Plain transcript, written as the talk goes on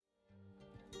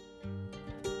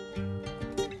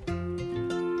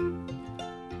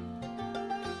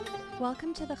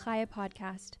Welcome to the Chaya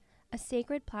podcast, a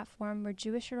sacred platform where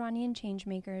Jewish Iranian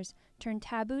changemakers turn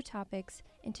taboo topics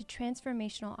into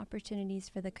transformational opportunities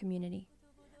for the community.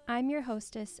 I'm your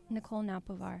hostess, Nicole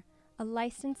Noparvar, a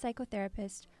licensed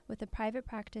psychotherapist with a private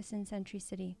practice in Century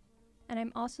City, and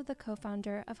I'm also the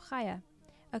co-founder of Chaya,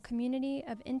 a community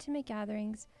of intimate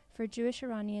gatherings for Jewish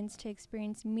Iranians to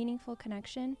experience meaningful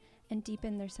connection and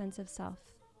deepen their sense of self.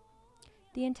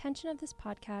 The intention of this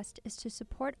podcast is to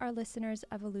support our listeners'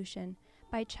 evolution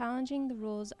by challenging the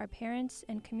rules our parents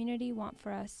and community want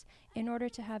for us in order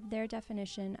to have their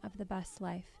definition of the best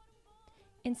life.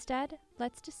 Instead,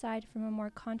 let's decide from a more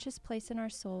conscious place in our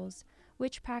souls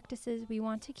which practices we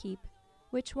want to keep,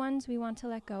 which ones we want to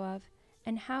let go of,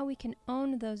 and how we can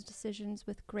own those decisions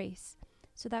with grace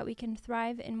so that we can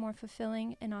thrive in more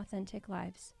fulfilling and authentic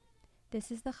lives.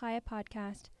 This is the Chaya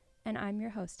podcast, and I'm your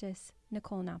hostess,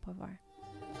 Nicole Noparvar.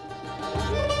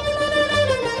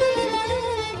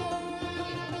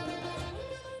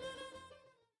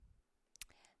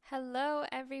 Hello,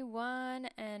 everyone,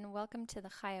 and welcome to the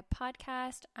Chaya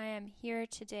podcast. I am here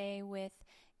today with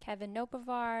Kevin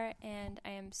Noparvar, and I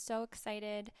am so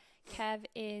excited. Kev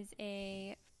is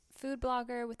a food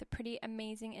blogger with a pretty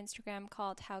amazing Instagram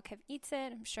called How Kev Eats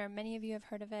It. I'm sure many of you have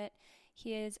heard of it.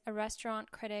 He is a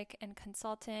restaurant critic and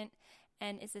consultant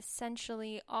and is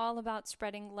essentially all about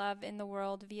spreading love in the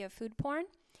world via food porn.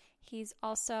 He's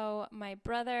also my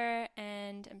brother,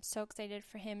 and I'm so excited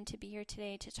for him to be here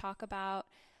today to talk about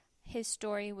his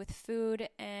story with food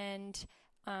and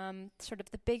sort of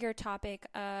the bigger topic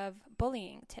of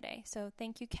bullying today. So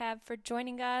thank you, Kev, for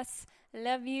joining us.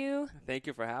 Love you. Thank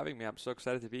you for having me. I'm so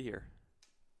excited to be here.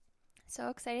 So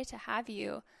excited to have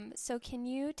you. So can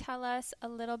you tell us a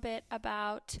little bit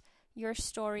about your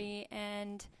story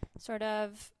and sort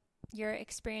of your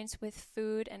experience with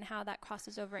food and how that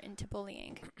crosses over into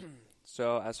bullying?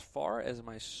 So as far as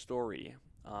my story,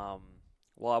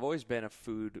 well, I've always been a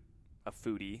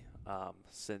foodie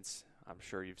since, I'm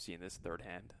sure you've seen this third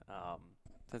hand.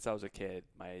 Since I was a kid,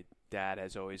 my dad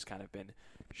has always kind of been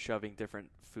shoving different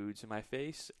foods in my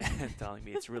face and telling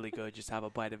me it's really good, just have a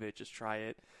bite of it, just try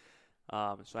it.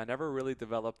 So I never really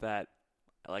developed that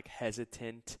like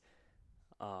hesitant,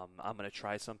 I'm going to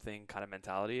try something kind of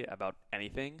mentality about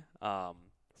anything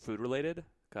food related,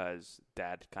 because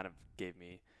dad kind of gave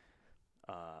me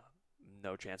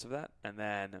no chance of that. And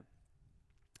then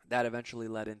that eventually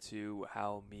led into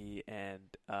how me and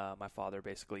my father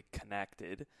basically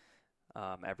connected.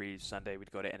 Every Sunday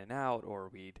we'd go to In-N-Out, or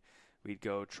we'd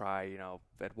go try,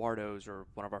 Eduardo's or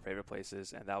one of our favorite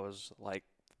places, and that was like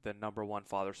the number one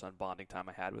father-son bonding time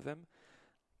I had with him.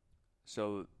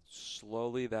 So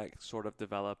slowly that sort of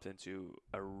developed into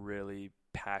a really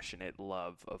passionate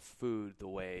love of food, the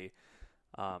way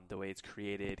it's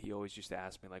created. He always used to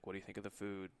ask me, like, what do you think of the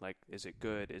food? Like, is it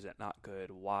good? Is it not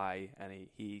good? Why? And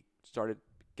he started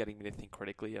getting me to think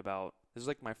critically about, this is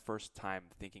like my first time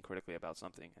thinking critically about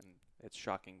something, and it's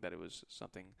shocking that it was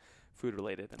something food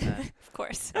related. And then, of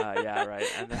course. Yeah,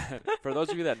 right. And then for those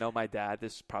of you that know my dad,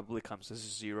 this probably comes as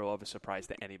zero of a surprise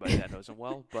to anybody that knows him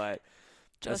well, but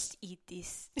just eat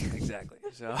this. Exactly.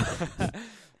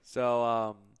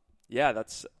 So, yeah,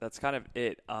 that's kind of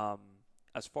it.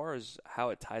 As far as how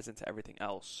it ties into everything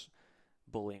else,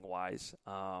 bullying wise,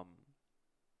 I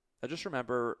just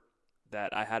remember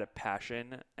that I had a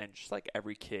passion, and just like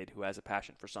every kid who has a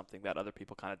passion for something that other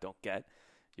people kind of don't get,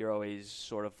 you're always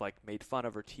sort of like made fun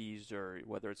of or teased, or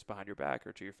whether it's behind your back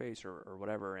or to your face or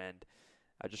whatever. And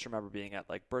I just remember being at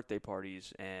like birthday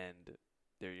parties, and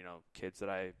they're, kids that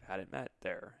I hadn't met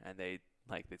there, and they'd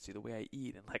see the way I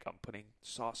eat, and like I'm putting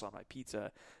sauce on my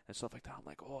pizza and stuff like that. I'm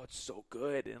like, oh, it's so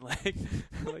good. And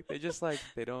like, they just like,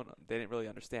 they didn't really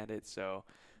understand it. So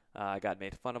I got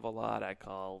made fun of a lot. I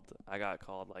got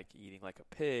called like eating like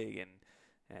a pig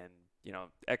and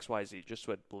XYZ, just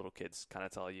what little kids kind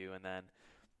of tell you. And then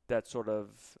that sort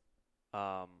of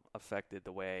affected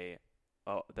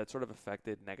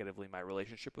negatively my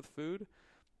relationship with food.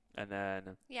 And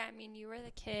then, yeah, I mean, you were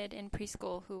the kid in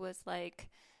preschool who was like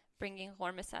bringing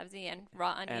horma sabzi and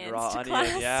raw onions to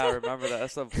class. Yeah, I remember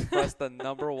that. That's the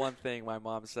number one thing my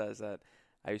mom says, that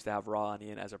I used to have raw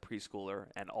onion as a preschooler,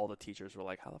 and all the teachers were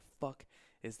like, how the fuck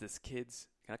is this kid's,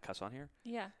 can I cuss on here?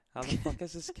 Yeah. How the fuck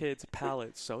is this kid's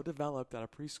palate so developed at a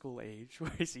preschool age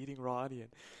where he's eating raw onion?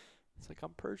 It's like,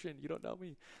 I'm Persian, you don't know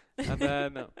me. And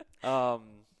then,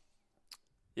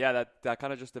 yeah, that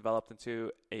kind of just developed into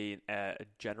a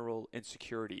general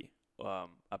insecurity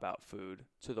about food,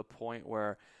 to the point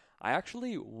where I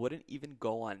actually wouldn't even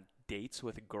go on dates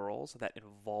with girls that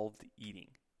involved eating.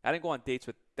 I didn't go on dates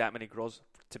with that many girls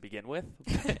to begin with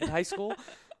in high school.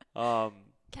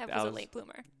 Kev was a late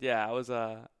bloomer. Yeah, I was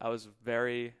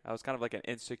kind of like an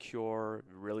insecure,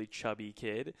 really chubby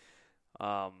kid,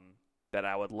 that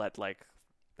I would let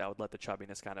the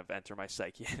chubbiness kind of enter my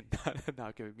psyche and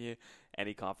not giving me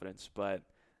any confidence. But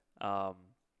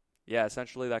yeah,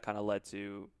 essentially that kind of led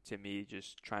to me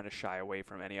just trying to shy away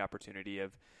from any opportunity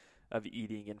of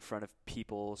eating in front of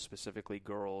people, specifically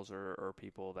girls or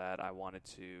people that I wanted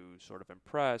to sort of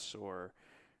impress or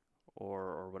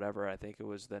whatever. I think it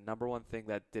was the number one thing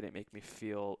that didn't make me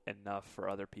feel enough for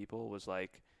other people was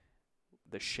like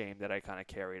the shame that I kind of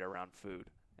carried around food.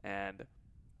 And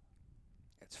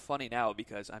it's funny now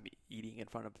because I'm eating in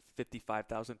front of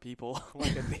 55,000 people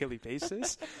like a daily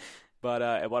basis. But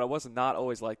it was not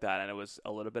always like that, and it was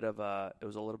a little bit of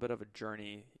a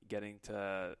journey getting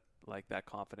to like that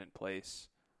confident place.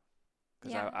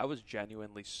 Because I was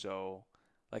genuinely so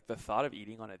like the thought of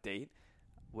eating on a date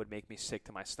would make me sick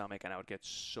to my stomach, and I would get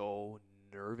so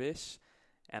nervous,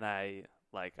 and I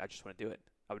just wouldn't do it.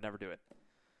 I would never do it.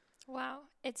 Wow.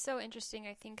 It's so interesting.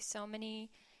 I think so many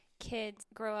kids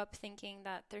grow up thinking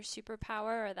that their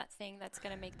superpower or that thing that's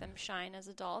going to make them shine as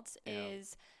adults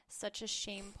is such a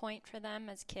shame point for them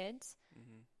as kids.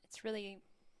 Mm-hmm. It's really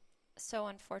so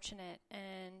unfortunate.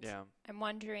 And I'm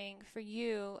wondering for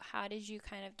you, how did you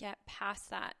kind of get past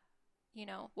that? You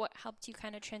know, what helped you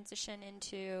kind of transition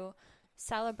into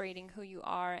celebrating who you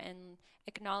are and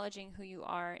acknowledging who you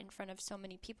are in front of so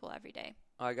many people every day?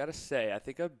 I gotta say, I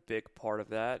think a big part of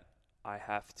that, I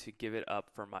have to give it up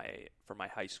for my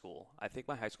high school. I think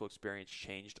my high school experience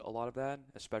changed a lot of that,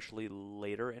 especially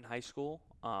later in high school.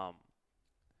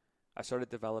 I started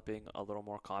developing a little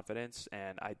more confidence,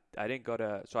 and I didn't go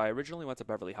to, so I originally went to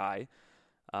Beverly High.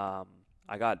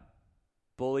 I got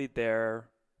bullied there,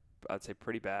 I'd say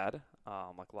pretty bad.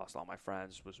 Like lost all my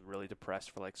friends, was really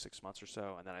depressed for like 6 months or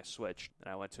so, and then I switched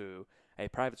and I went to a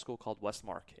private school called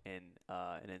Westmark in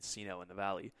Encino in the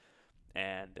Valley,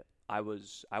 and I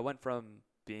went from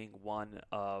being one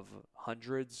of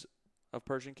hundreds of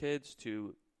Persian kids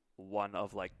to one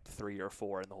of like 3 or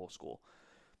 4 in the whole school.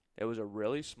 It was a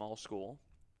really small school.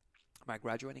 My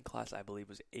graduating class, I believe,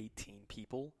 was 18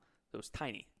 people. It was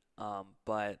tiny,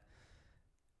 but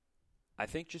I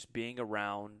think just being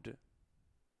around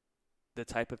the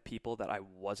type of people that I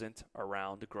wasn't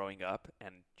around growing up,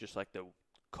 and just like the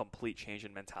complete change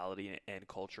in mentality and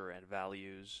culture and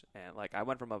values. And like I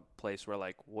went from a place where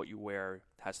like what you wear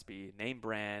has to be name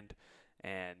brand,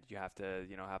 and you have to,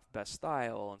 you know, have best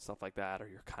style and stuff like that, or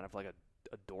you're kind of like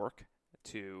a dork,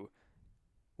 to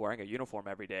wearing a uniform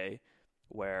every day,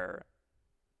 where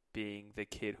being the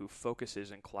kid who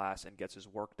focuses in class and gets his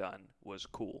work done was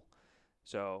cool.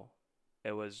 So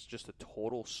it was just a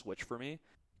total switch for me.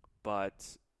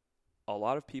 But a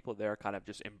lot of people there kind of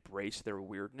just embraced their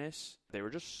weirdness. They were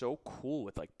just so cool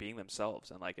with like being themselves,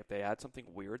 and like if they had something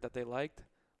weird that they liked,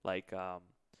 like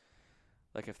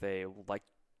if they liked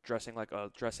dressing like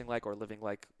or living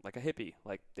like a hippie,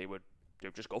 like they would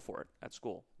just go for it at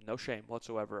school. No shame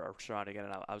whatsoever surrounding it.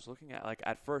 And I was looking at, like,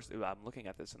 at first I'm looking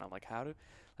at this and I'm like,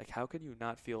 how can you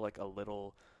not feel like a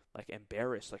little like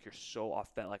embarrassed, like you're so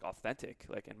authentic?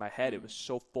 Like in my head it was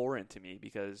so foreign to me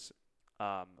because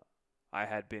I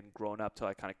had been grown up to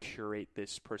like kind of curate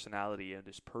this personality and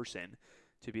this person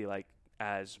to be like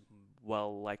as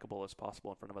well likable as possible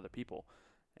in front of other people.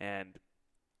 And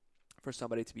for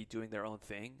somebody to be doing their own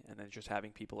thing and then just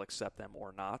having people accept them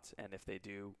or not, and if they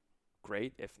do,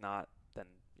 great. If not, then,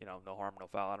 you know, no harm, no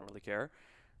foul. I don't really care.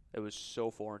 It was so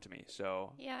foreign to me.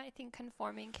 So yeah, I think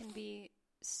conforming can be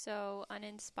so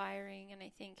uninspiring, and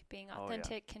I think being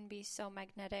authentic can be so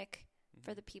magnetic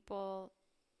for the people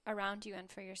around you and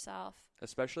for yourself,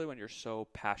 especially when you're so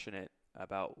passionate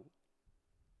about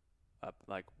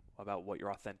what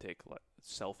your authentic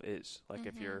self is. Like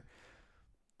if you're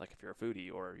a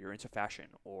foodie, or you're into fashion,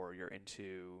 or you're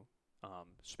into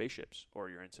spaceships,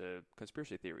 or you're into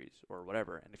conspiracy theories or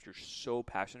whatever, and if you're so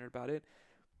passionate about it,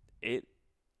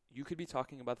 you could be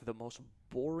talking about the most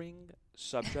boring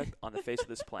subject on the face of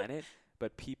this planet,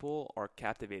 but people are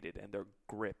captivated and they're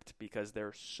gripped because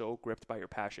they're so gripped by your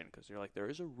passion, because you're like, there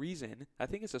is a reason. I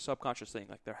think it's a subconscious thing.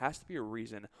 Like there has to be a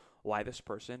reason why this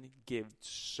person gives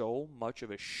so much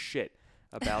of a shit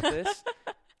about this.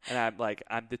 And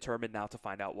I'm determined now to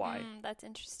find out why. That's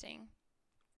interesting.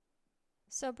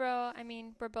 So, bro, I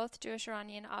mean, we're both Jewish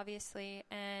Iranian, obviously,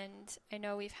 and I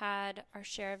know we've had our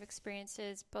share of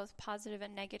experiences, both positive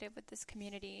and negative, with this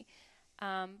community.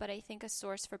 But I think a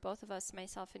source for both of us,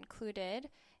 myself included,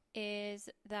 is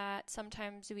that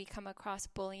sometimes we come across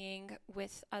bullying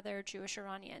with other Jewish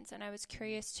Iranians. And I was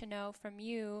curious to know from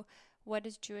you, what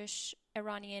does Jewish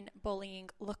Iranian bullying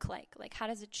look like? Like, how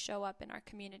does it show up in our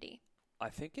community? I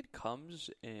think it comes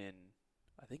in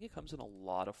a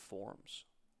lot of forms.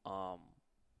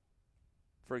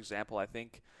 For example, I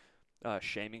think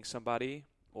shaming somebody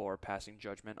or passing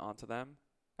judgment onto them.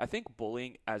 I think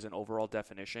bullying as an overall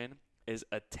definition is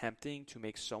attempting to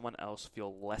make someone else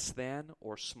feel less than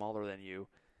or smaller than you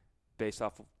based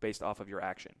off of your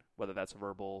action, whether that's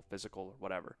verbal, physical, or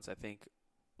whatever. So I think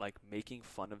like making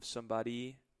fun of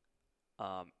somebody,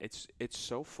 it's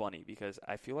so funny because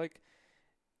I feel like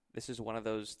this is one of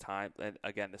those times, and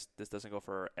again, this doesn't go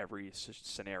for every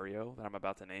scenario that I'm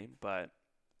about to name, but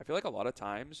I feel like a lot of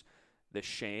times the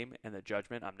shame and the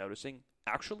judgment I'm noticing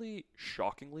actually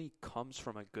shockingly comes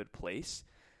from a good place.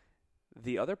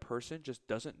 The other person just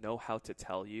doesn't know how to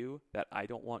tell you that I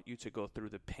don't want you to go through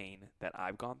the pain that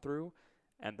I've gone through,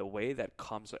 and the way that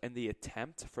comes and the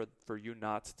attempt for you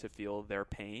not to feel their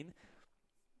pain,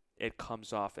 it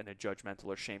comes off in a judgmental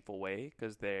or shameful way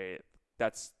because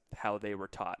that's how they were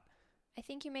taught. I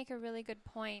think you make a really good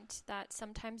point that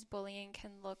sometimes bullying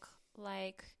can look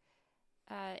like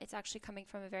it's actually coming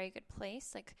from a very good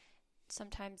place. Like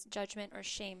sometimes judgment or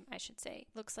shame, I should say,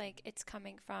 looks like it's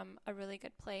coming from a really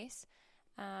good place.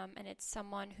 And it's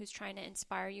someone who's trying to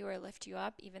inspire you or lift you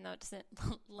up, even though it doesn't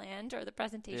land or the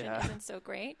presentation isn't so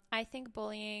great. I think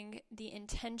bullying, the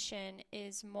intention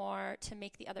is more to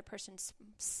make the other person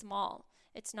small.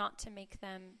 It's not to make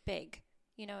them big.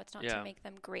 It's not to make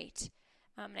them great.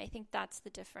 And I think that's the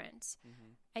difference.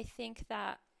 Mm-hmm. I think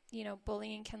that,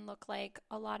 bullying can look like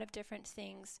a lot of different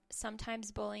things.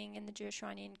 Sometimes bullying in the Jewish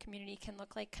Iranian community can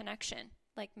look like connection,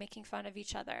 like making fun of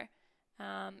each other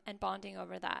and bonding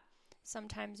over that.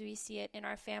 Sometimes we see it in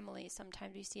our family.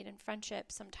 Sometimes we see it in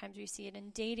friendship. Sometimes we see it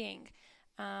in dating.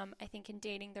 I think in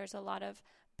dating there's a lot of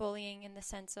bullying in the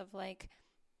sense of like,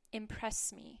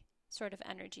 impress me sort of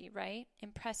energy, right?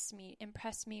 Impress me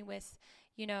with,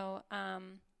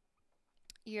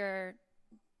 your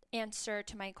answer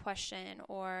to my question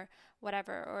or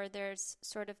whatever. Or there's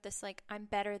sort of this like, I'm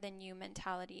better than you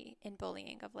mentality in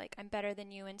bullying of like, I'm better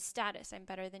than you in status. I'm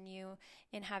better than you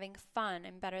in having fun.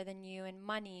 I'm better than you in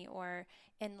money or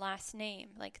in last name.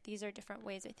 Like these are different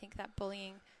ways I think that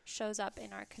bullying shows up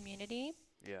in our community.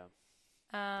 Yeah.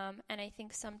 And I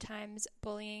think sometimes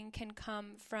bullying can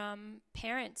come from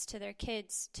parents to their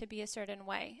kids to be a certain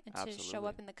way and to show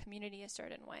up in the community a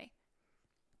certain way.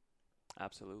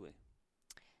 Absolutely.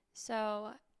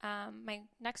 So my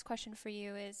next question for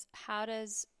you is, how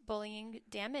does bullying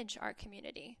damage our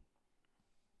community?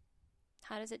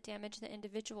 How does it damage the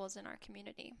individuals in our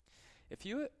community? If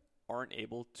you aren't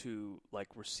able to like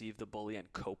receive the bully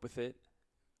and cope with it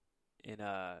in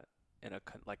a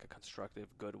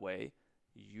constructive, good way,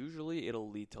 usually it'll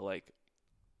lead to like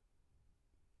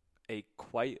a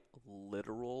quite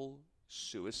literal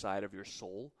suicide of your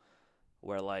soul,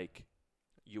 where like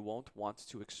you won't want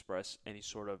to express any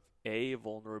sort of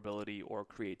vulnerability or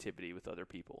creativity with other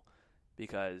people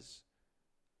because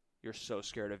you're so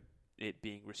scared of it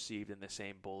being received in the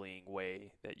same bullying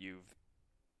way that you've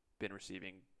been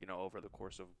receiving, over the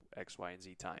course of X, Y, and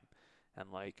Z time.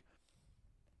 And like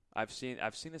I've seen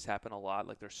this happen a lot.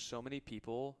 Like there's so many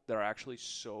people that are actually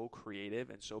so creative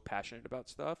and so passionate about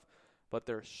stuff, but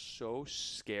they're so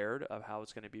scared of how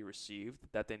it's going to be received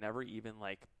that they never even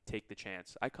like take the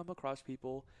chance. I come across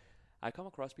people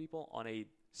on a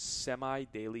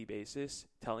semi-daily basis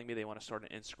telling me they want to start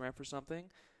an Instagram for something,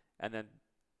 and then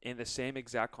in the same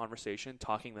exact conversation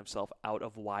talking themselves out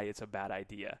of why it's a bad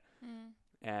idea.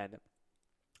 And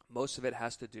most of it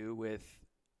has to do with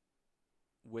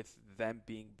them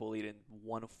being bullied in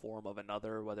one form of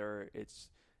another, whether it's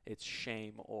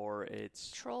shame or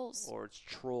it's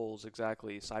trolls,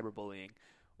 exactly, cyberbullying,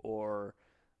 or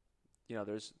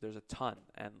there's a ton,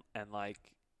 and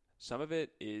like some of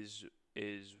it is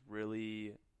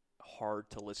really hard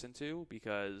to listen to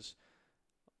because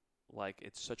like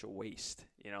it's such a waste,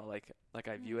 like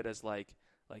I view it as like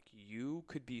you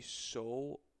could be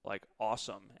so like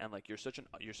awesome and like you're such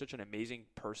an amazing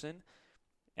person,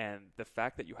 and the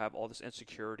fact that you have all this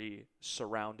insecurity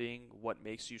surrounding what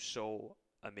makes you so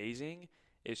amazing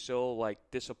is so like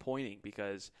disappointing,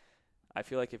 because I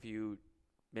feel like if you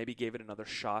maybe gave it another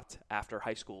shot after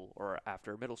high school or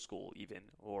after middle school even,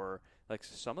 or like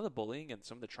some of the bullying and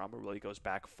some of the trauma really goes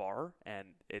back far, and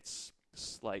it's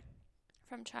like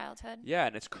from childhood. Yeah,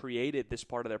 and it's created this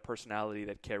part of their personality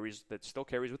that still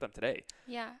carries with them today.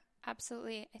 Yeah,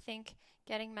 absolutely. I think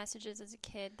getting messages as a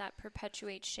kid that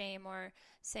perpetuate shame or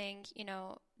saying,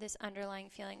 this underlying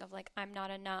feeling of like, I'm not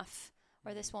enough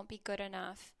or this won't be good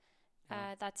enough,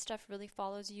 that stuff really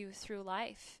follows you through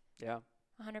life. Yeah.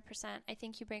 100%. I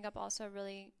think you bring up also a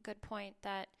really good point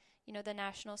that, the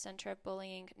National Center of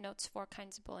Bullying notes 4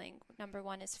 kinds of bullying. Number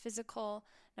 1 is physical,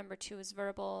 number 2 is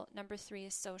verbal, number 3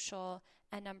 is social,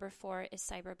 and number 4 is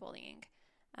cyberbullying.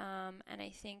 And I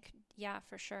think,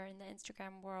 for sure, in the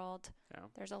Instagram world,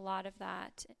 there's a lot of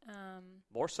that.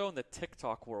 More so in the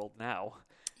TikTok world now.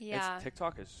 Yeah.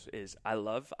 TikTok is I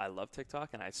love TikTok,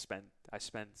 and I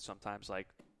spend sometimes like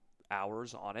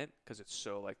hours on it because it's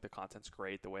so like the content's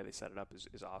great. The way they set it up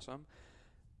is awesome.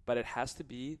 But it has to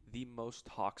be the most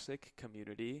toxic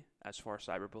community as far as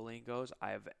cyberbullying goes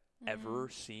I have ever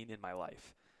seen in my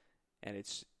life. And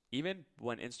it's even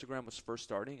when Instagram was first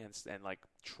starting and like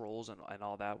trolls and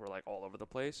all that were like all over the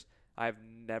place, I've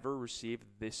never received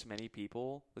this many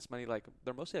people, like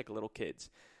they're mostly like little kids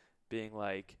being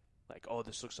like, oh,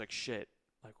 this looks like shit.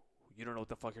 Like, you don't know what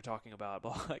the fuck you're talking about.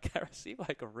 But like I receive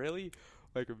like a really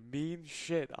like mean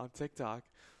shit on TikTok.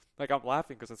 Like I'm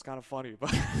laughing because it's kind of funny,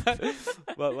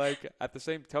 but like at the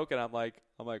same token, I'm like,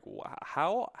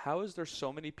 wow, how is there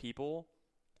so many people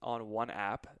on one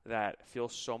app that feel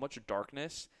so much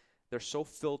darkness? They're so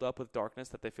filled up with darkness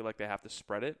that they feel like they have to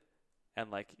spread it, and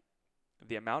like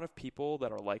the amount of people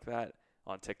that are like that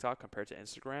on TikTok compared to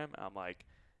Instagram, I'm like,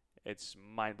 it's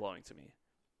mind blowing to me.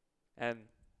 And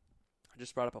I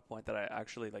just brought up a point that I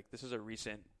actually like. This is a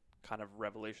recent kind of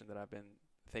revelation that I've been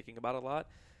thinking about a lot.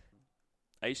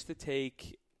 I used to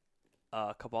take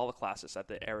Kabbalah classes at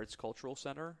the Eretz Cultural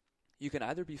Center. You can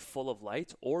either be full of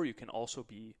light, or you can also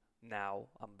be, now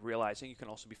I'm realizing, you can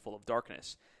also be full of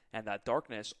darkness. And that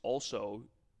darkness also,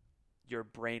 your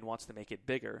brain wants to make it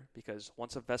bigger, because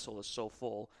once a vessel is so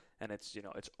full and it's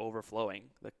overflowing,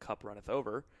 the cup runneth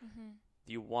over,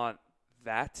 you want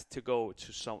that to go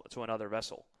to another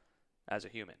vessel as a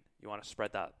human. You want to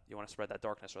spread that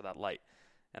darkness or that light.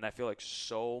 And I feel like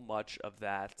so much of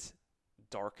that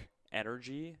dark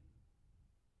energy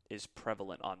is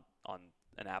prevalent on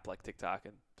an app like TikTok,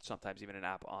 and sometimes even an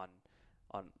app on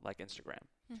like Instagram.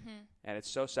 And it's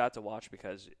so sad to watch,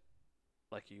 because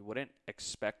like you wouldn't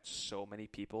expect so many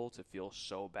people to feel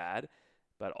so bad,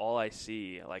 but all I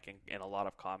see like in a lot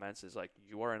of comments is like,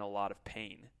 you are in a lot of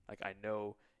pain. Like, I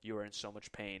know you are in so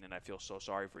much pain, and I feel so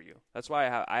sorry for you. That's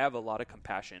why I have a lot of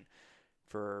compassion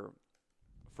for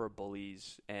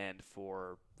bullies and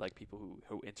for like people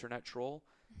who internet troll,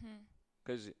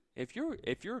 because if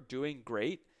you're doing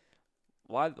great,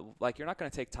 why, like, you're not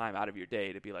going to take time out of your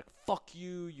day to be like, fuck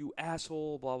you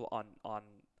asshole, blah blah, on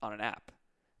an app.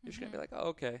 You're just going to be like, oh,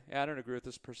 okay, yeah, I don't agree with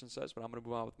this person says, but I'm going to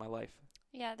move on with my life.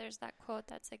 Yeah, there's that quote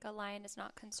that's like, a lion is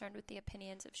not concerned with the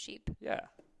opinions of sheep. Yeah,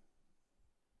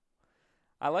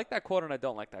 I like that quote, and I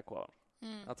don't like that quote.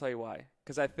 I'll tell you why.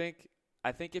 Because I think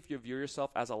if you view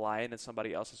yourself as a lion and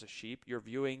somebody else as a sheep, you're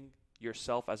viewing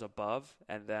yourself as above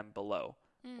and them below,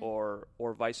 or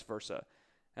vice versa.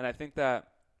 And I think that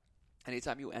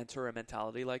anytime you enter a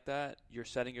mentality like that, you're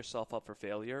setting yourself up for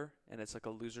failure, and it's like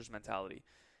a loser's mentality.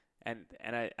 And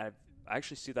I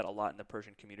actually see that a lot in the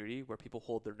Persian community, where people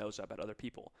hold their nose up at other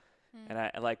people.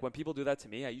 And like when people do that to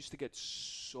me, I used to get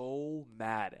so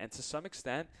mad. And to some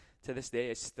extent, to this day,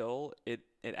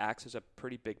 it acts as a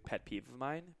pretty big pet peeve of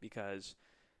mine, because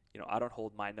I don't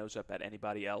hold my nose up at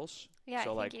anybody else. Yeah,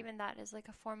 so I think like, even that is like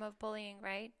a form of bullying,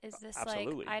 right? Is this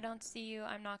absolutely. Like, I don't see you,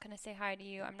 I'm not going to say hi to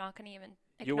you, I'm not going to even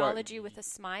acknowledge you with a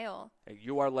smile.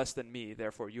 You are less than me,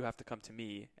 therefore you have to come to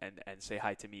me and say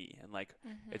hi to me. And like,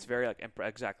 it's very like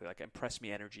exactly like impress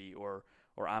me energy, or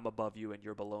I'm above you and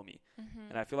you're below me.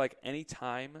 And I feel like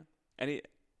anytime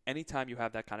you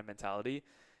have that kind of mentality,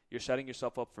 you're setting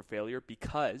yourself up for failure,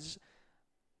 because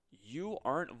you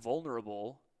aren't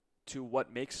vulnerable to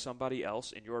what makes somebody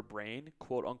else in your brain,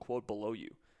 quote unquote, below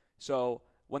you. So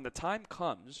when the time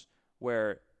comes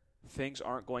where things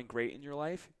aren't going great in your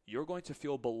life, you're going to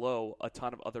feel below a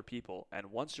ton of other people.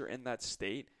 And once you're in that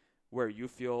state where you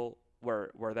feel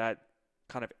where that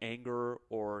kind of anger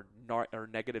or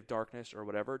negative darkness or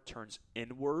whatever turns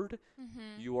inward,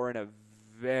 you are in a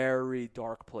very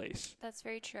dark place. That's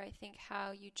very true. I think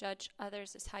how you judge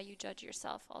others is how you judge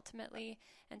yourself ultimately,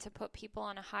 and to put people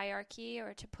on a hierarchy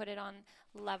or to put it on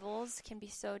levels can be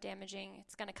so damaging.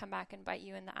 It's going to come back and bite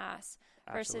you in the ass.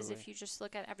 Absolutely. Versus if you just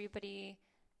look at everybody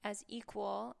as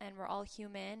equal, and we're all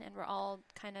human, and we're all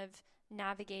kind of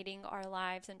navigating our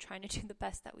lives and trying to do the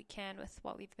best that we can with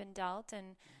what we've been dealt.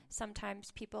 And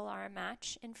sometimes people are a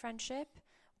match in friendship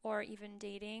or even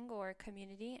dating or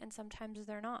community, and sometimes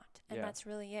they're not. And that's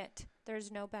really it.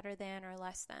 There's no better than or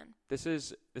less than. This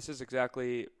is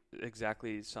exactly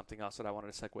something else that I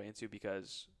wanted to segue into,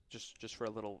 because just for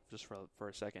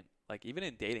a second, like even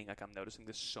in dating, like I'm noticing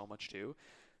this so much too.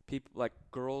 People, like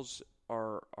girls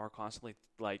are constantly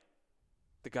like,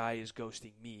 the guy is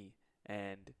ghosting me,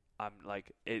 and I'm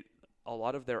like, a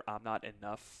lot of their I'm not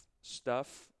enough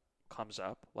stuff comes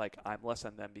up. Like, I'm less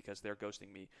than them because they're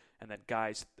ghosting me. And then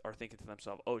guys are thinking to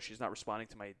themselves, oh, she's not responding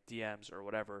to my DMs or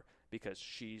whatever because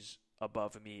she's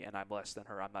above me and I'm less than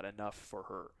her. I'm not enough for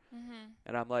her.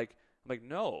 And I'm like,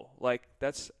 no, like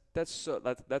that's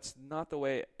not the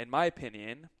way, in my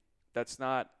opinion. That's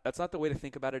not the way to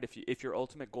think about it. If your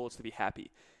ultimate goal is to be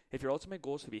happy, if your ultimate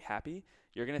goal is to be happy,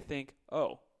 you're gonna think,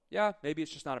 oh yeah, maybe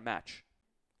it's just not a match.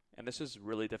 And this is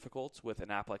really difficult with an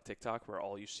app like TikTok, where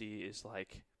all you see is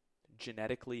like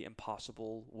genetically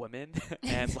impossible women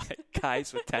and like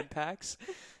guys with 10 packs.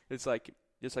 It's like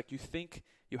you think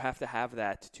you have to have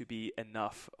that to be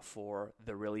enough for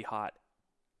the really hot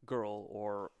girl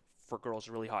or for girls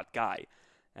really hot guy.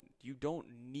 And you don't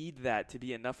need that to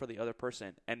be enough for the other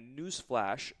person. And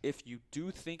newsflash, if you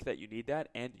do think that you need that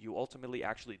and you ultimately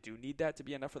actually do need that to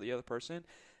be enough for the other person,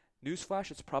 newsflash,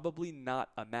 it's probably not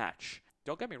a match.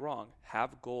 Don't get me wrong,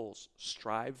 have goals,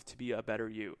 strive to be a better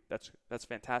you. That's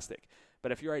fantastic.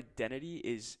 But if your identity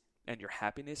is and your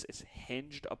happiness is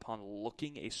hinged upon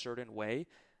looking a certain way,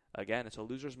 again, it's a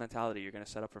loser's mentality. You're going to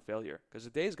set up for failure, because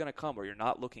the day is going to come where you're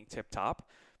not looking tip top,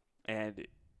 and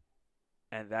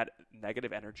that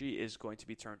negative energy is going to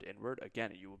be turned inward.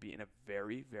 Again, you will be in a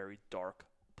very, very dark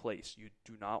place. You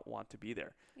do not want to be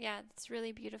there. Yeah, that's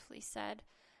really beautifully said.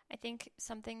 I think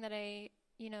something that I,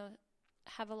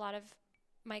 have a lot of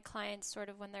my clients sort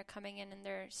of when they're coming in and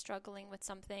they're struggling with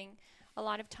something, a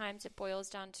lot of times it boils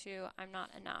down to I'm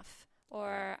not enough,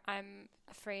 or I'm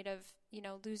afraid of,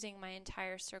 losing my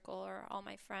entire circle or all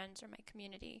my friends or my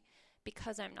community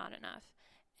because I'm not enough.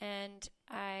 And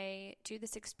I do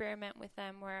this experiment with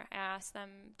them where I ask them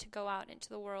to go out into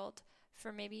the world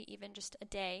for maybe even just a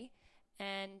day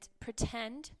and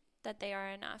pretend that they are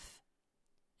enough.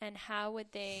 And how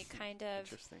would they kind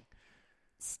of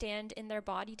stand in their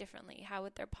body differently? How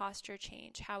would their posture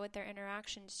change? How would their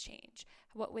interactions change?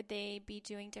 What would they be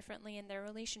doing differently in their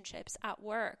relationships, at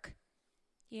work?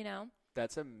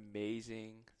 That's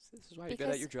amazing. This is why you're good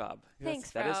at your job.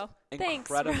 Thanks, bro. That is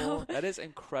incredible. Thanks, bro. That is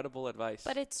incredible advice.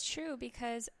 But it's true,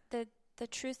 because the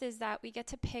truth is that we get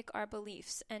to pick our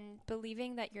beliefs, and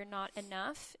believing that you're not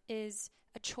enough is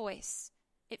a choice.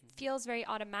 It feels very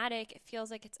automatic. It feels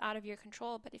like it's out of your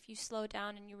control. But if you slow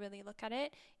down and you really look at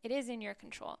it, it is in your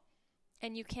control.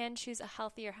 And you can choose a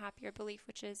healthier, happier belief,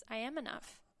 which is, I am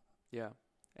enough. Yeah.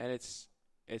 And it's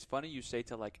funny you say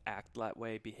to like act that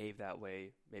way, behave that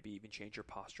way, maybe even change your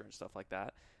posture and stuff like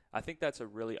that. I think that's a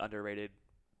really underrated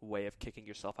way of kicking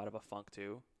yourself out of a funk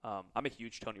too. I'm a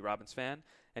huge Tony Robbins fan,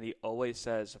 and he always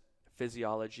says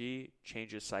physiology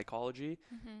changes psychology.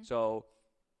 So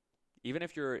even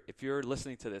if you're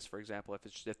listening to this, for example,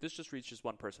 if this just reaches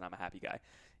one person, I'm a happy guy.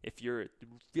 If you're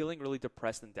feeling really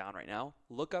depressed and down right now,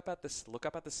 look up at the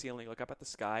ceiling, look up at the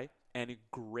sky, and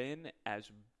grin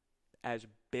as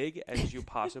big as you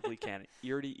possibly can,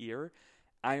 ear to ear.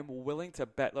 I am willing to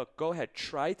bet. Look, go ahead.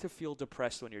 Try to feel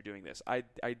depressed when you're doing this. I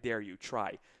dare you.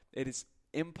 Try. It is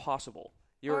impossible.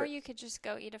 Or you could just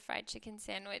go eat a fried chicken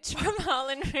sandwich from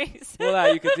Holland Race. Well,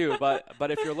 that you could do. But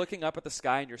if you're looking up at the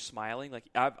sky and you're smiling, like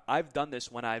I've done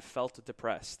this when I've felt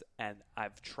depressed, and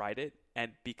I've tried it.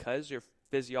 And because your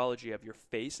physiology of your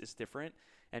face is different,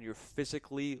 and you're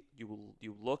physically you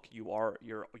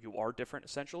are different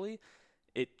essentially,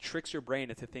 it tricks your brain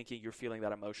into thinking you're feeling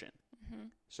that emotion.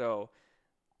 So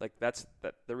like that's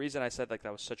the reason I said like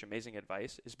that was such amazing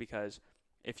advice, is because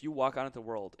if you walk out into the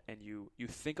world and you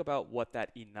think about what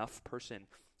that enough person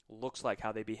looks like,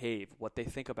 how they behave, what they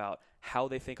think about, how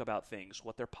they think about things,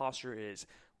 what their posture is,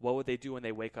 what would they do when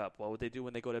they wake up, what would they do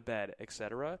when they go to bed,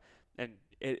 etc. And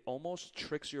it almost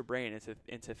tricks your brain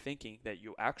into thinking that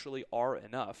you actually are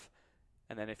enough.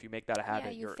 And then if you make that a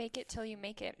habit, you fake it till you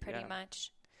make it, pretty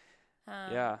much.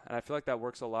 Yeah, and I feel like that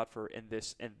works a lot in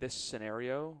this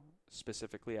scenario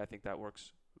specifically. I think that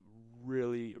works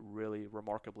really, really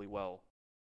remarkably well.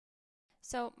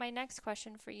 So my next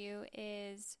question for you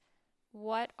is,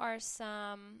 what are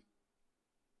some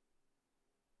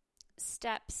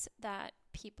steps that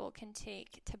people can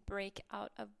take to break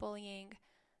out of bullying,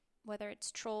 whether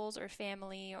it's trolls or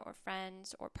family or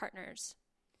friends or partners?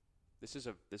 This is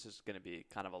going to be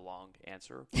kind of a long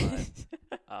answer,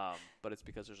 but it's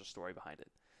because there's a story behind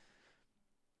it.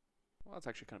 Well, it's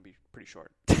actually going to be pretty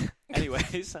short.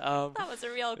 Anyways, that was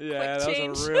a real quick that change.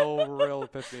 was a real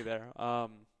epiphany there.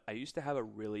 I used to have a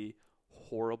really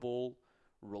horrible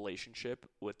relationship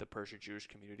with the Persian Jewish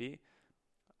community.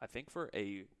 I think for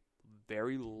a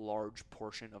very large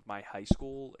portion of my high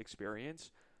school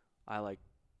experience, I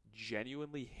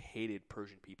genuinely hated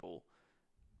Persian people.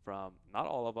 From not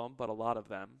all of them, but a lot of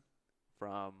them,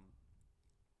 from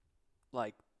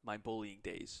my bullying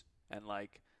days. And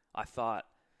like I thought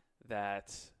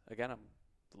that, again, I'm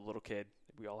a little kid.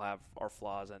 We all have our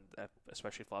flaws, and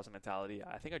especially flaws in mentality.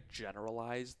 I think I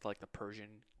generalized like the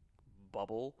Persian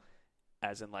bubble,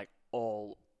 as in like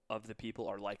all of the people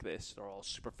are like this. They're all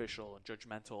superficial and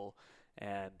judgmental,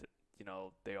 and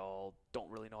they all don't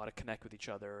really know how to connect with each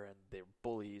other, and they're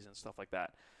bullies and stuff like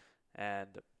that. And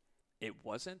it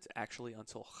wasn't actually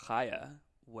until Chaya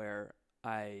where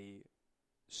I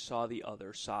saw the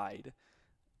other side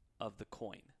of the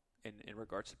coin in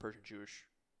regards to Persian Jewish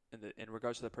in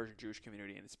regards to the Persian Jewish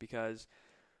community. And it's because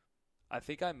I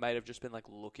think I might have just been like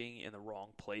looking in the wrong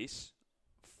place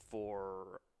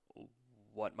for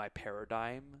what my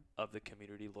paradigm of the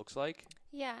community looks like.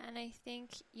 Yeah, and I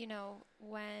think,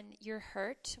 when you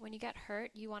get hurt,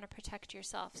 you want to protect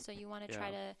yourself. So you want to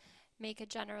try to make a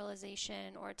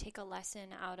generalization or take a lesson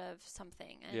out of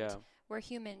something. And we're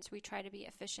humans, we try to be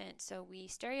efficient. So we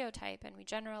stereotype and we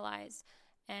generalize.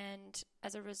 And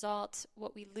as a result,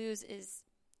 what we lose is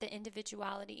the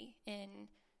individuality in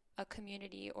a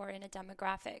community or in a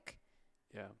demographic.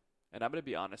 Yeah. And I'm going to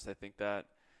be honest, I think that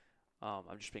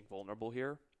I'm just being vulnerable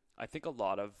here. I think a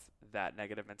lot of that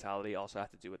negative mentality also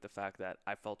had to do with the fact that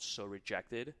I felt so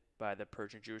rejected by the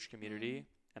Persian Jewish community.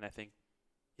 Mm-hmm. And I think,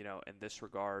 in this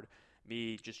regard,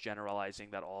 me just generalizing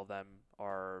that all of them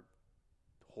are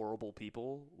horrible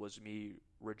people was me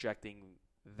rejecting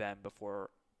them before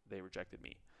they rejected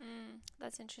me.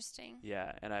 That's interesting.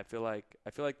 Yeah, and I feel like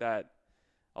that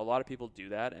a lot of people do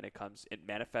that, and it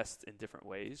manifests in different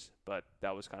ways, but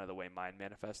that was kind of the way mine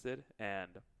manifested. And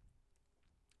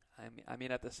I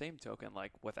mean at the same token,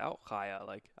 like without Chaya,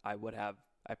 like I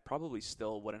probably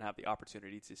still wouldn't have the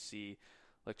opportunity to see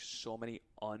like so many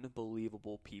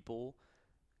unbelievable people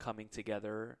coming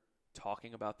together,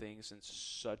 talking about things in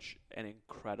such an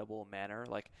incredible manner.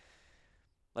 Like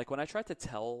when I tried to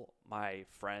tell my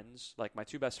friends, like my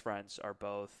two best friends are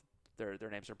both, their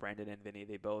names are Brandon and Vinny.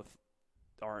 They both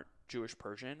aren't Jewish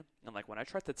Persian. And like when I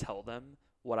tried to tell them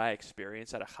what I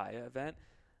experienced at a Chaya event,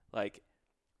 like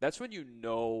that's when you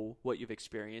know what you've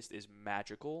experienced is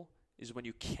magical, is when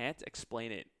you can't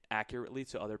explain it accurately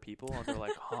to other people. And they're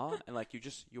like, huh? And like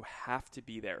you have to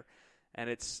be there. And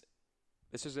this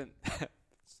isn't,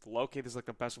 it's low-key, this is like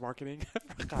the best marketing.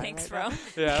 Thanks, bro.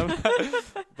 Yeah.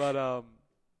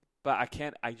 But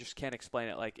I just can't explain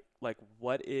it. Like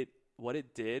what it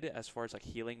did as far as like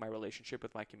healing my relationship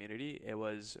with my community, it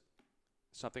was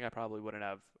something I probably wouldn't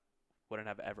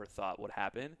have ever thought would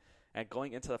happen. And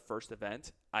going into the first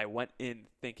event, I went in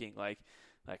thinking like,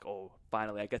 oh,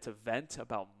 finally I get to vent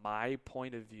about my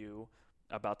point of view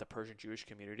about the Persian Jewish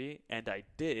community. And I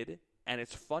did. And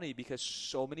it's funny because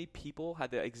so many people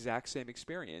had the exact same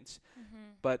experience,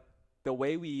 but the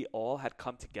way we all had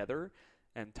come together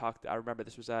and talked, I remember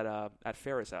this was at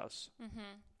Farah's house. Mm-hmm.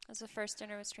 It was the first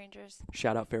dinner with strangers.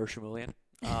 Shout out Farah Shamulian.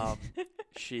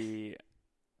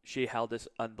 She held this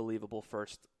unbelievable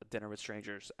first dinner with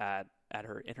strangers in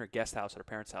her guest house at her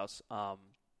parents' house.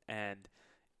 And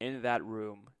in that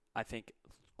room, I think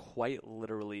quite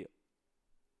literally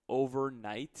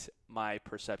overnight, my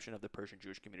perception of the Persian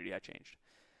Jewish community had changed.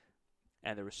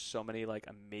 And there were so many like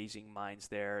amazing minds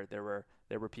there. There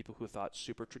were people who thought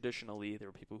super traditionally. There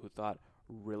were people who thought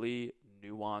really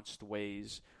nuanced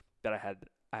ways that I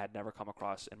had never come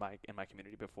across in my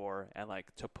community before. And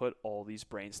like to put all these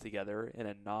brains together in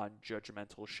a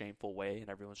non-judgmental, shameful way, and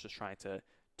everyone's just trying to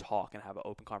talk and have an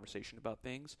open conversation about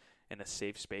things in a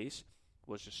safe space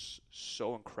was just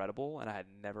so incredible. And I had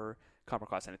never come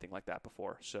across anything like that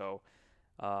before. So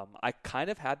I kind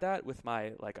of had that with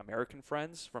my like American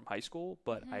friends from high school,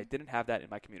 but I didn't have that in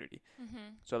my community.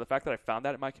 So the fact that I found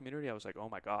that in my community, I was like, oh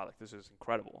my God, like this is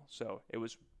incredible. So it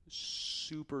was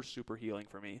super, super healing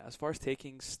for me. As far as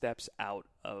taking steps out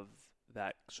of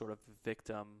that sort of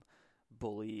victim,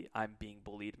 bully, I'm being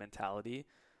bullied mentality,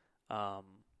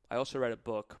 I also read a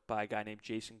book by a guy named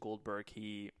Jason Goldberg.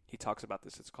 He talks about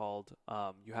this. It's called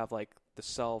you have like the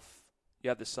self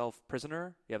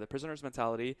prisoner, you have the prisoner's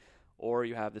mentality, or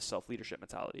you have the self-leadership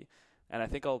mentality. And I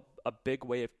think a big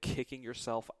way of kicking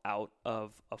yourself out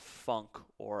of a funk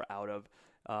or out of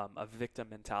a victim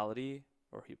mentality,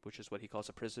 which is what he calls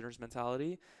a prisoner's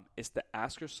mentality, is to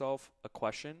ask yourself a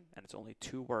question, and it's only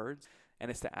 2 words, and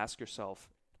it's to ask yourself,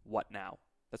 what now?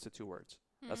 That's the 2 words.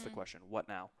 That's the question, what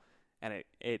now? And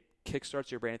it kickstarts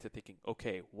your brain into thinking,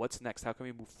 okay, what's next? How can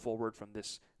we move forward from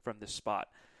this spot?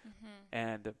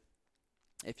 And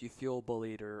if you feel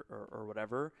bullied or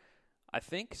whatever, I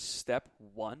think step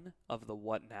 1 of the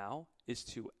what now is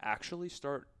to actually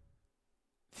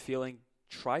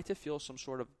try to feel some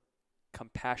sort of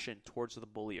compassion towards the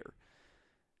bullier.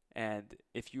 And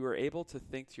if you are able to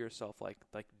think to yourself like,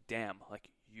 damn, like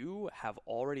you have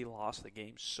already lost the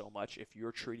game so much if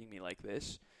you're treating me like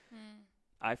this.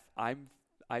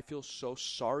 I feel so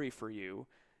sorry for you,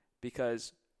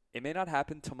 because it may not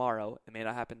happen tomorrow, it may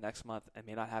not happen next month, it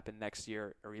may not happen next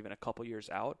year or even a couple years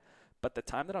out, but the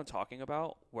time that I'm talking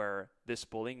about where this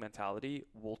bullying mentality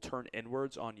will turn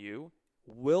inwards on you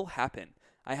will happen.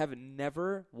 I have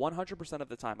never, 100% of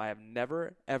the time, I have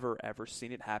never, ever, ever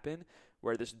seen it happen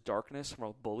where this darkness from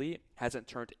a bully hasn't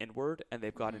turned inward and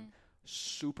they've gotten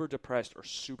super depressed or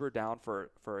super down for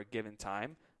a given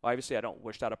time. Obviously, I don't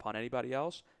wish that upon anybody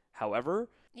else. However,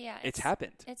 it's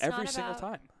happened every single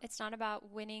time. It's not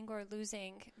about winning or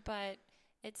losing, but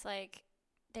it's like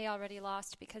they already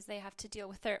lost because they have to deal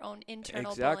with their own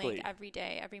internal bullying every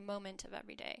day, every moment of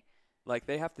every day. Like,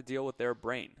 they have to deal with their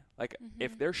brain. Like,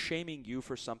 if they're shaming you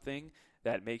for something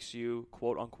that makes you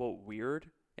quote unquote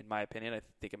weird, in my opinion, I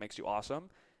think it makes you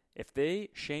awesome. If they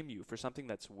shame you for something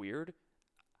that's weird,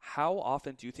 how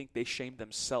often do you think they shame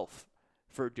themselves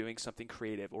for doing something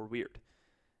creative or weird?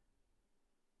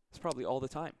 It's probably all the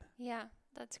time. Yeah,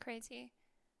 that's crazy.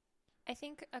 I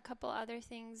think a couple other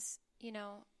things,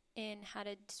 in how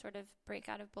to sort of break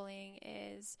out of bullying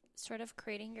is sort of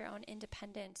creating your own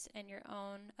independence and your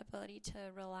own ability to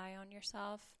rely on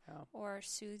yourself or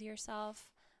soothe yourself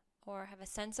or have a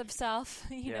sense of self.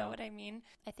 You know what I mean?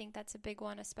 I think that's a big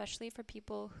one, especially for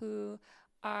people who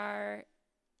are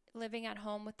living at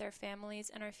home with their families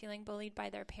and are feeling bullied by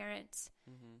their parents.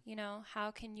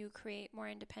 How can you create more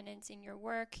independence in your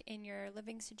work, in your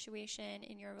living situation,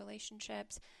 in your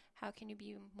relationships? How can you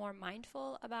be more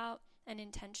mindful about and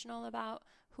intentional about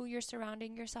who you're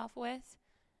surrounding yourself with,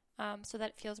 so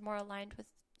that it feels more aligned with,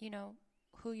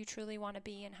 who you truly want to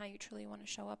be and how you truly want to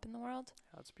show up in the world?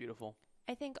 That's beautiful.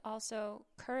 I think also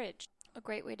courage. A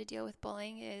great way to deal with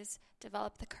bullying is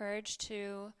develop the courage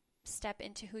to step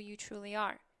into who you truly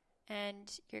are.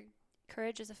 And your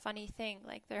courage is a funny thing.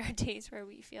 Like, there are days where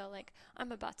we feel like,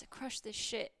 I'm about to crush this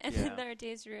shit. And then there are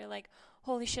days where you're like,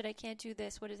 holy shit, I can't do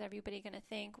this. What is everybody going to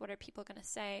think? What are people going to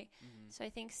say? So I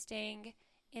think staying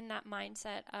in that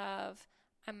mindset of,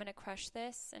 I'm going to crush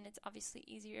this. And it's obviously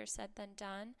easier said than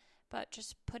done, but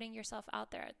just putting yourself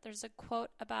out there. There's a quote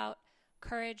about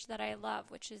courage that I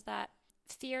love, which is that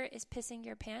fear is pissing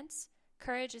your pants.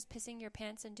 Courage is pissing your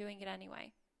pants and doing it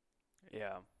anyway.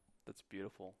 Yeah, that's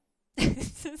beautiful.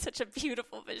 Such a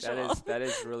beautiful visual. That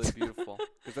is really beautiful,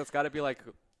 because that's got to be like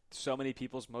so many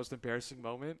people's most embarrassing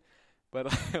moment.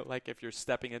 But like, if you're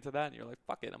stepping into that and you're like,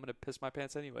 fuck it, I'm gonna piss my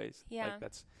pants anyways. Yeah,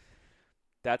 like,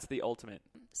 that's the ultimate.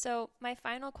 So my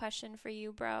final question for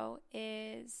you, bro,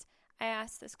 is I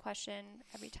ask this question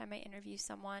every time I interview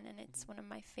someone, and it's one of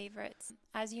my favorites.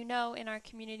 As you know, in our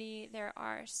community, there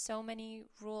are so many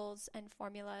rules and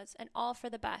formulas, and all for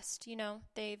the best.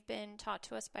 They've been taught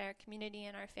to us by our community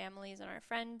and our families and our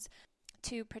friends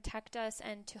to protect us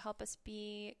and to help us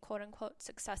be, quote unquote,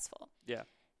 successful. Yeah.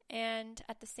 And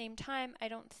at the same time, I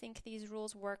don't think these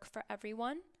rules work for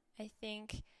everyone. I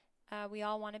think we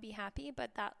all want to be happy,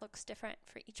 but that looks different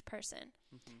for each person.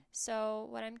 So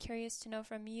what I'm curious to know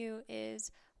from you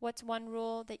is, what's one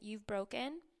rule that you've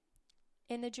broken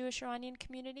in the Jewish Iranian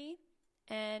community,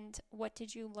 and what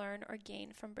did you learn or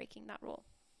gain from breaking that rule?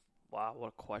 Wow, what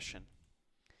a question.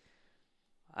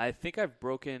 I think I've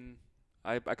broken,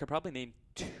 I could probably name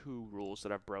 2 rules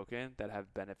that I've broken that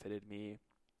have benefited me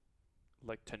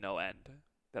like to no end,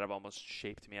 that have almost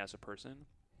shaped me as a person.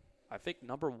 I think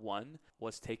number 1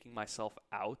 was taking myself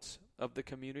out of the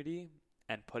community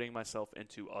and putting myself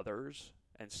into others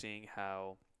and seeing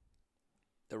how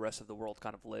the rest of the world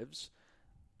kind of lives.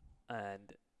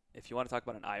 And if you want to talk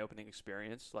about an eye-opening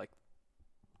experience, like,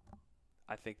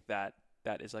 I think that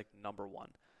is like number 1.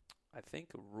 I think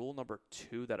rule number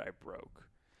 2 that I broke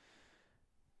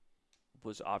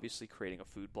was obviously creating a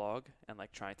food blog and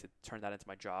like trying to turn that into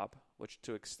my job, which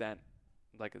to extent,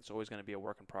 like, it's always going to be a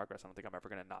work in progress. I don't think I'm ever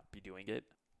going to not be doing it.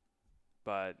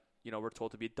 But, we're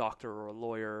told to be a doctor or a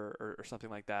lawyer or something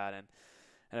like that. And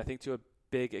I think to a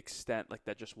big extent, like,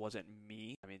 that just wasn't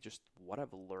me. I mean, just what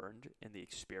I've learned in the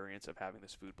experience of having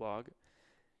this food blog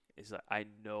is that I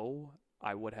know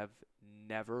I would have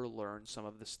never learned some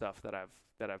of the stuff that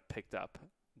I've picked up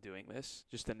doing this.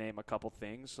 Just to name a couple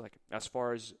things, like as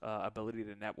far as ability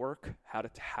to network, how to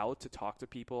talk to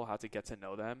people, how to get to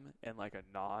know them in like a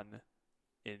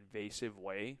non-invasive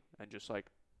way, and just like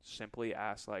simply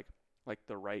ask like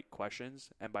the right questions.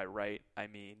 And by right, I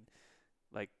mean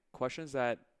like questions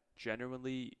that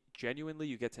genuinely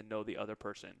you get to know the other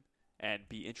person and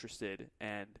be interested,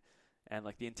 and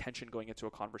like the intention going into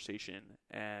a conversation,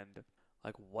 and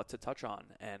like what to touch on,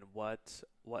 and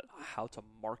how to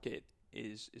market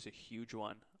is a huge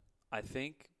one. I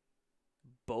think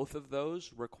both of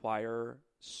those require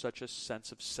such a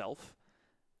sense of self.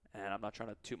 And I'm not trying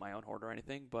to toot my own horn or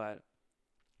anything, but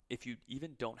if you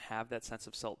even don't have that sense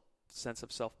of self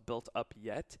built up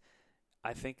yet,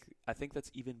 I think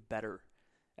that's even better.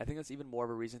 I think that's even more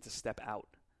of a reason to step out.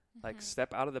 Like,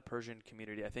 step out of the Persian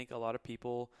community. I think a lot of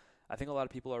people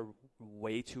are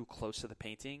way too close to the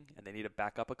painting, and they need to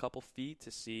back up a couple feet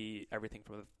to see everything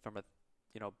from a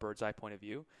bird's eye point of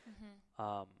view.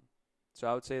 So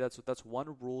I would say that's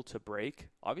one rule to break.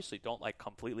 Obviously, don't like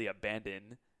completely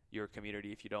abandon your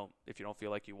community if you don't feel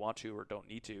like you want to or don't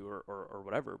need to or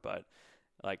whatever. But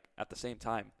like, at the same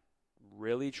time,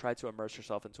 really try to immerse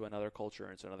yourself into another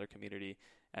culture, into another community,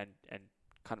 and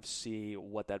kind of see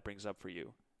what that brings up for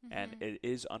you. And it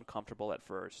is uncomfortable at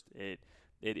first. It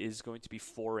is going to be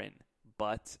foreign,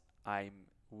 but I'm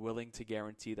willing to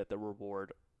guarantee that the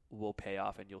reward will pay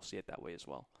off, and you'll see it that way as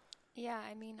well. Yeah,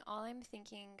 I mean, all I'm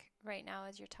thinking right now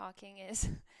as you're talking is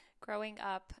growing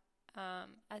up,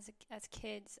 as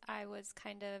kids, I was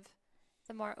kind of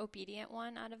the more obedient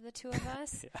one out of the two of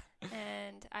us.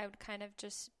 And I would kind of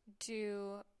just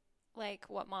do like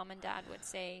what mom and dad would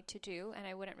say to do, and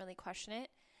I wouldn't really question it.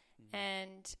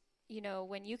 And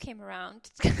when you came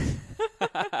around,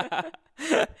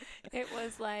 it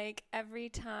was like every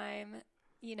time,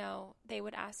 they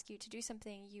would ask you to do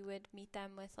something, you would meet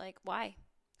them with like, why?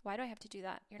 Why do I have to do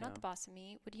that? You're not the boss of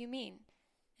me. What do you mean?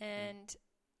 And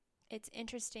it's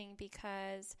interesting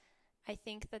because I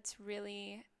think that's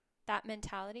really that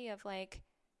mentality of like,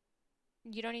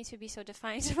 you don't need to be so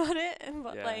defiant about it,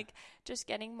 but like just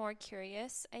getting more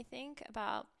curious, I think,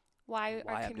 about why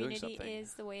our community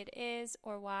is the way it is,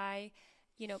 or why,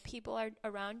 people are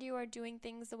around you are doing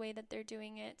things the way that they're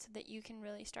doing it, so that you can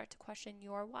really start to question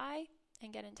your why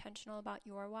and get intentional about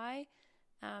your why,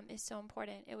 is so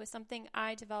important. It was something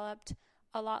I developed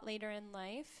a lot later in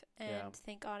life, and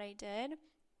thank God I did.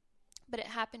 But it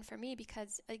happened for me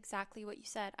because exactly what you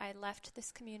said. I left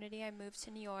this community, I moved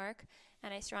to New York,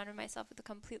 and I surrounded myself with a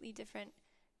completely different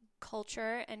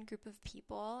culture and group of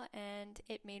people, and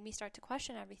it made me start to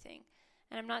question everything.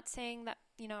 And I'm not saying that,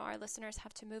 our listeners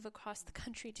have to move across the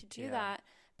country to do that,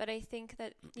 but I think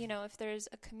that, if there's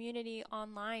a community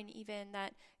online even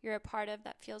that you're a part of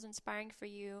that feels inspiring for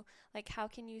you, like how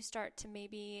can you start to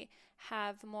maybe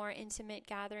have more intimate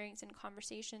gatherings and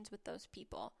conversations with those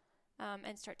people,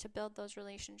 and start to build those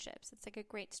relationships? It's like a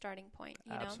great starting point,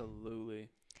 Absolutely.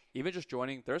 Even just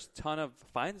joining, there's a ton of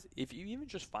if you even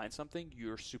just find something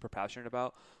you're super passionate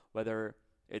about, whether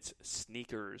it's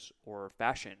sneakers or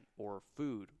fashion or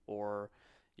food or,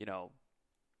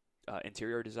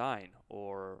 interior design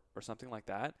or something like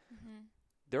that.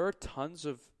 There are tons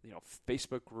of,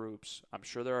 Facebook groups. I'm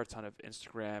sure there are a ton of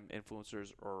Instagram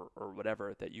influencers or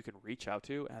whatever that you can reach out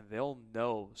to, and they'll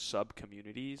know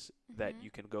sub-communities that you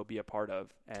can go be a part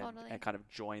of and kind of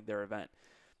join their event.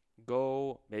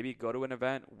 Maybe go to an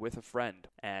event with a friend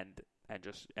and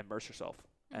just immerse yourself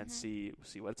and see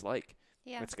what it's like.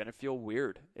 Yeah. It's going to feel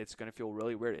weird. It's going to feel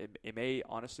really weird. It may,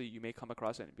 honestly, you may come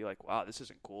across it and be like, wow, this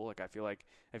isn't cool. Like, I feel like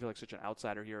such an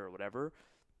outsider here or whatever.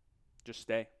 Just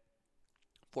stay.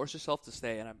 Force yourself to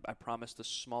stay. And I promise the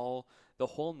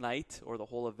whole night or the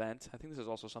whole event, I think this is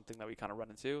also something that we kind of run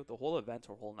into. The whole event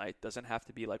or whole night doesn't have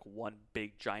to be like one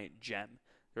big giant gem.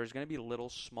 There's going to be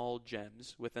little small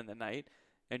gems within the night.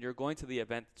 And you're going to the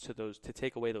event to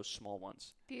take away those small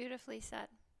ones. Beautifully said.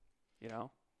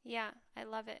 Yeah, I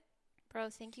love it. Bro,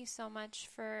 thank you so much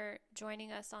for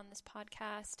joining us on this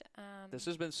podcast. This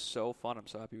has been so fun. I'm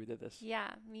so happy we did this.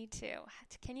 Yeah, me too.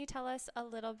 Can you tell us a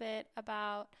little bit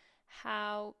about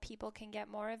how people can get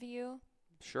more of you?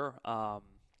 Sure.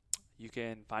 You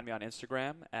can find me on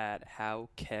Instagram at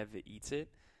howkeveatsit.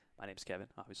 My name's Kevin,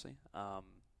 obviously.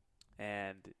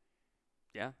 And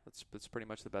yeah, that's pretty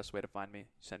much the best way to find me.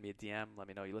 Send me a DM. Let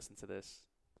me know you listen to this.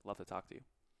 Love to talk to you.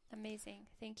 Amazing.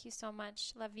 Thank you so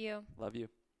much. Love you. Love you.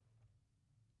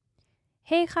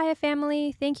 Hey Chaya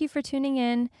family, thank you for tuning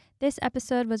in. This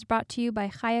episode was brought to you by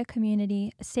Chaya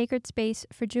Community, a sacred space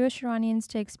for Jewish Iranians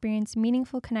to experience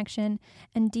meaningful connection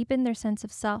and deepen their sense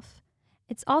of self.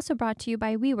 It's also brought to you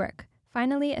by WeWork,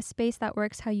 finally a space that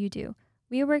works how you do.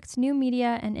 WeWork's new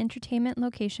media and entertainment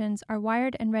locations are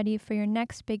wired and ready for your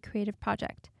next big creative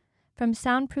project. From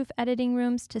soundproof editing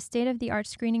rooms to state-of-the-art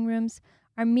screening rooms,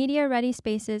 our media-ready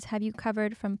spaces have you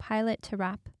covered from pilot to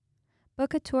wrap.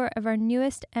 Book a tour of our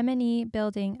newest M&E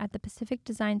building at the Pacific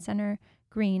Design Center,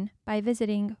 Green, by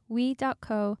visiting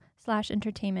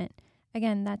we.co/entertainment.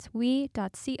 Again, that's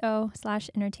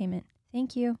we.co/entertainment.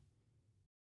 Thank you.